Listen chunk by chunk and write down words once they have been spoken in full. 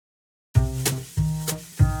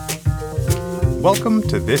Welcome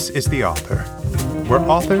to This is the Author, where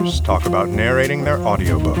authors talk about narrating their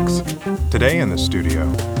audiobooks. Today in the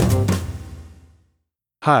studio.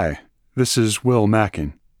 Hi, this is Will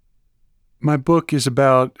Mackin. My book is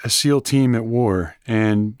about a SEAL team at war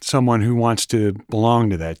and someone who wants to belong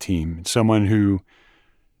to that team, someone who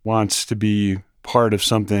wants to be part of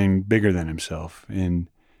something bigger than himself, and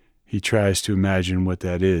he tries to imagine what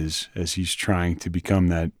that is as he's trying to become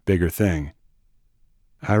that bigger thing.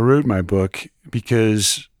 I wrote my book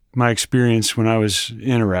because my experience when I was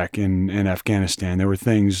in Iraq and Afghanistan, there were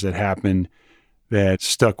things that happened that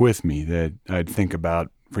stuck with me that I'd think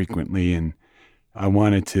about frequently, and I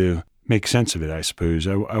wanted to make sense of it, I suppose.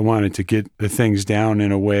 I wanted to get the things down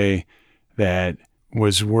in a way that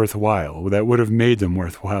was worthwhile, that would have made them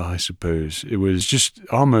worthwhile, I suppose. It was just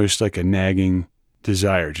almost like a nagging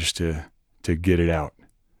desire just to get it out.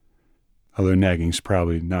 Although nagging's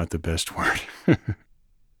probably not the best word.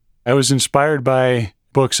 I was inspired by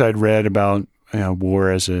books I'd read about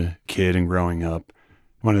war as a kid and growing up.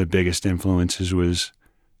 One of the biggest influences was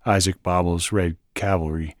Isaac Babel's Red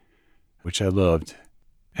Cavalry, which I loved,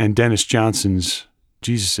 and Dennis Johnson's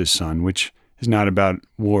Jesus' Son, which is not about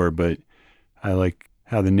war, but I like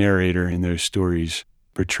how the narrator in those stories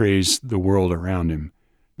portrays the world around him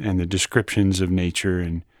and the descriptions of nature,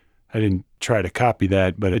 and I didn't try to copy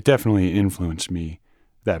that, but it definitely influenced me,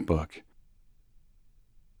 that book.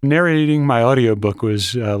 Narrating my audiobook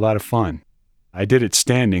was a lot of fun. I did it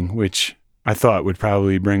standing, which I thought would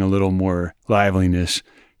probably bring a little more liveliness,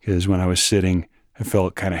 because when I was sitting, I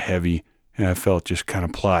felt kind of heavy, and I felt just kind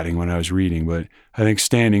of plodding when I was reading, but I think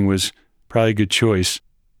standing was probably a good choice.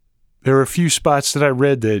 There were a few spots that I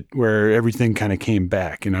read where everything kind of came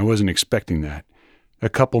back, and I wasn't expecting that. A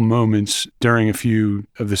couple moments during a few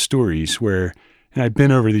of the stories and I'd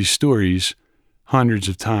been over these stories hundreds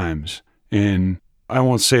of times, and I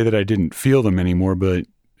won't say that I didn't feel them anymore, but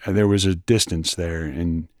there was a distance there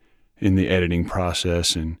in the editing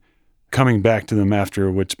process, and coming back to them after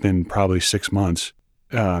what's been probably 6 months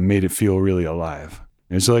made it feel really alive.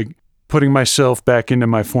 It's like putting myself back into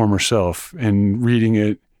my former self and reading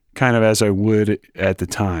it kind of as I would at the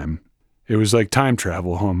time. It was like time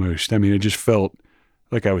travel almost. I mean, it just felt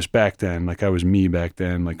like I was back then, like I was me back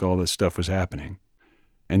then, like all this stuff was happening.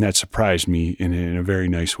 And that surprised me in a very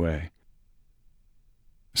nice way.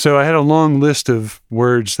 So I had a long list of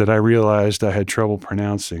words that I realized I had trouble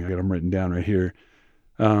pronouncing. I got them written down right here.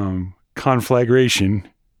 Conflagration.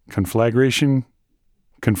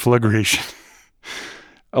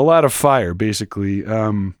 A lot of fire, basically.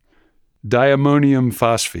 Diammonium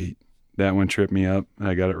phosphate. That one tripped me up.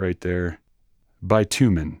 I got it right there.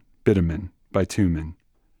 Bitumen.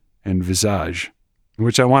 And visage,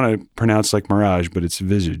 which I want to pronounce like mirage, but it's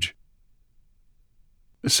visage.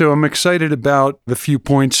 So I'm excited about the few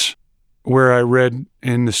points where I read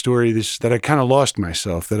in the story that I kind of lost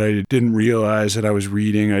myself, that I didn't realize that I was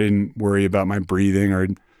reading. I didn't worry about my breathing or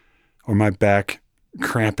my back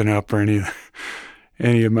cramping up or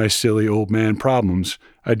any of my silly old man problems.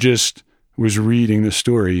 I just was reading the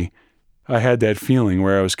story. I had that feeling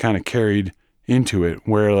where I was kind of carried into it,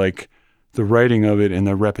 where like the writing of it and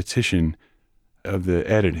the repetition of the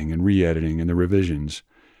editing and re-editing and the revisions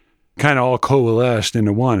kind of all coalesced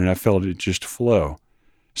into one, and I felt it just flow.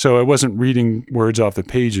 So I wasn't reading words off the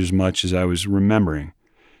page as much as I was remembering.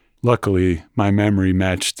 Luckily, my memory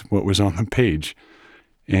matched what was on the page,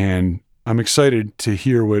 and I'm excited to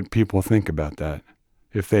hear what people think about that,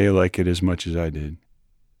 if they like it as much as I did.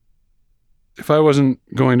 If I wasn't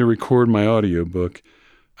going to record my audiobook,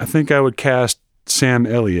 I think I would cast Sam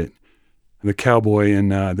Elliott, the cowboy in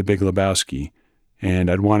The Big Lebowski, and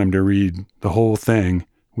I'd want him to read the whole thing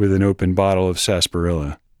with an open bottle of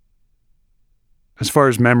sarsaparilla. As far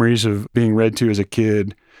as memories of being read to as a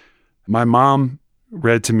kid, my mom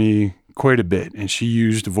read to me quite a bit, and she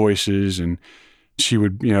used voices, and she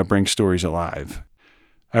would, bring stories alive.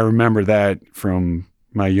 I remember that from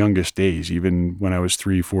my youngest days, even when I was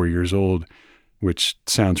 3-4 years old, which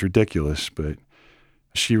sounds ridiculous, but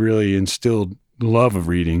she really instilled the love of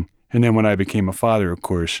reading. And then when I became a father, of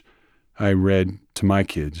course, I read to my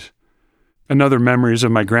kids. Another memory is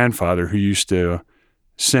of my grandfather, who used to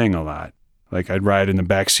sing a lot. Like I'd ride in the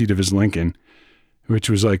back seat of his Lincoln, which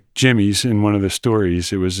was like Jimmy's in one of the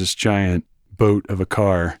stories. It was this giant boat of a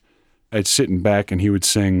car. I'd sit in back and he would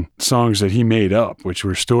sing songs that he made up, which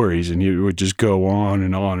were stories, and he would just go on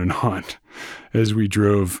and on and on as we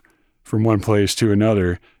drove from one place to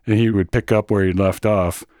another, and he would pick up where he'd left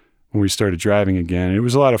off when we started driving again. It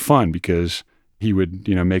was a lot of fun because he would,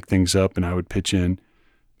 make things up and I would pitch in.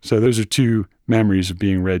 So those are two memories of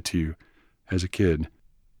being read to as a kid.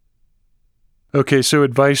 Okay, so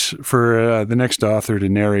advice for the next author to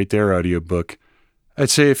narrate their audiobook. I'd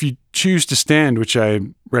say if you choose to stand, which I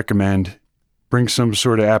recommend, bring some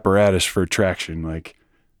sort of apparatus for traction. Like,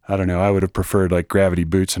 I don't know, I would have preferred like gravity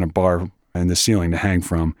boots and a bar in the ceiling to hang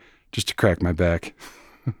from just to crack my back.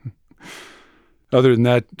 Other than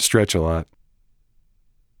that, stretch a lot.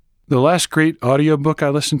 The last great audiobook I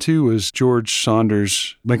listened to was George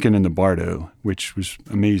Saunders' Lincoln in the Bardo, which was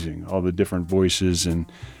amazing. All the different voices and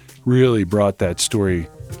really brought that story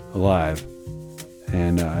alive.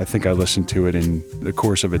 And I think I listened to it in the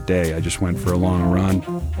course of a day. I just went for a long run,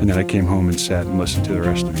 and then I came home and sat and listened to the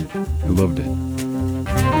rest of it. I loved it.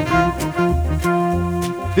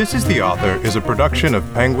 This is the Author is a production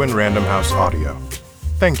of Penguin Random House Audio.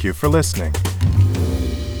 Thank you for listening.